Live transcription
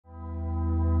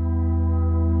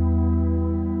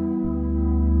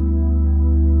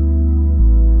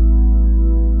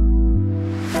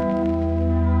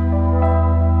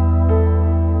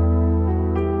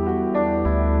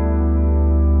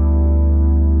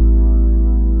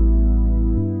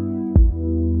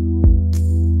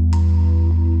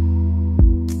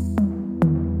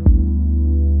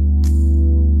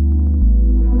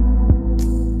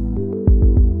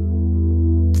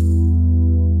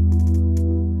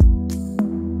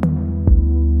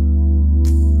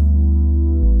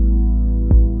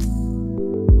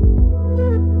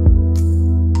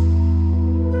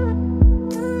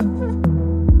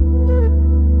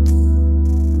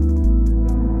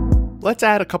let's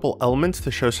add a couple elements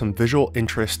to show some visual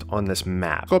interest on this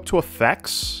map. Go up to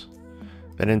Effects,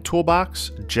 then in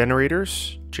Toolbox,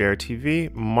 Generators,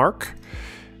 JRTV, Mark.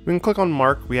 We can click on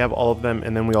Mark, we have all of them,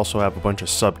 and then we also have a bunch of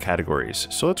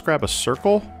subcategories. So let's grab a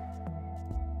circle,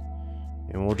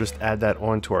 and we'll just add that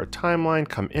onto our timeline,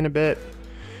 come in a bit.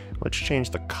 Let's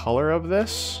change the color of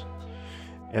this.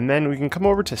 And then we can come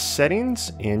over to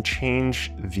settings and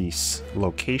change the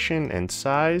location and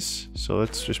size. So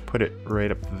let's just put it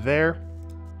right up there.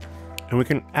 And we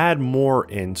can add more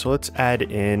in. So let's add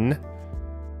in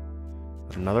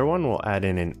another one. We'll add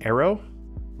in an arrow.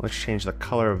 Let's change the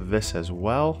color of this as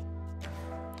well.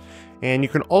 And you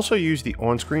can also use the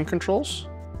on-screen controls.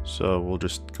 So we'll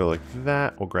just go like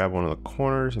that. We'll grab one of the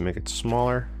corners and make it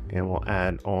smaller. And we'll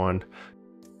add on.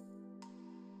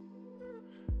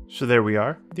 So there we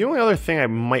are. The only other thing I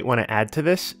might want to add to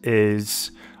this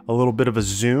is a little bit of a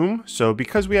zoom. So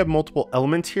because we have multiple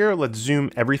elements here, let's zoom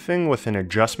everything with an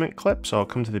adjustment clip. So I'll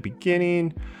come to the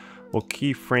beginning, we'll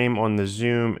keyframe on the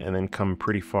zoom and then come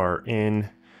pretty far in,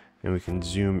 and we can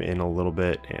zoom in a little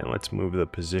bit, and let's move the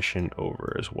position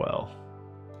over as well.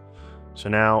 So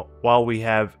now while we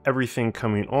have everything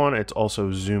coming on, it's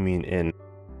also zooming in.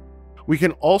 We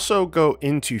can also go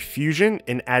into Fusion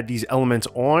and add these elements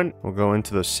on. We'll go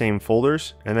into those same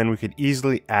folders, and then we could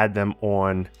easily add them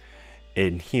on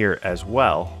in here as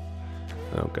well.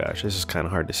 Oh gosh, this is kind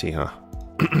of hard to see, huh?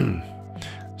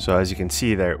 So as you can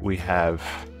see there, we have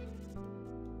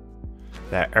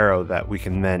that arrow that we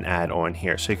can then add on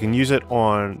here. So you can use it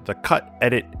on the Cut,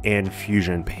 Edit, and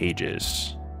Fusion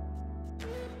pages.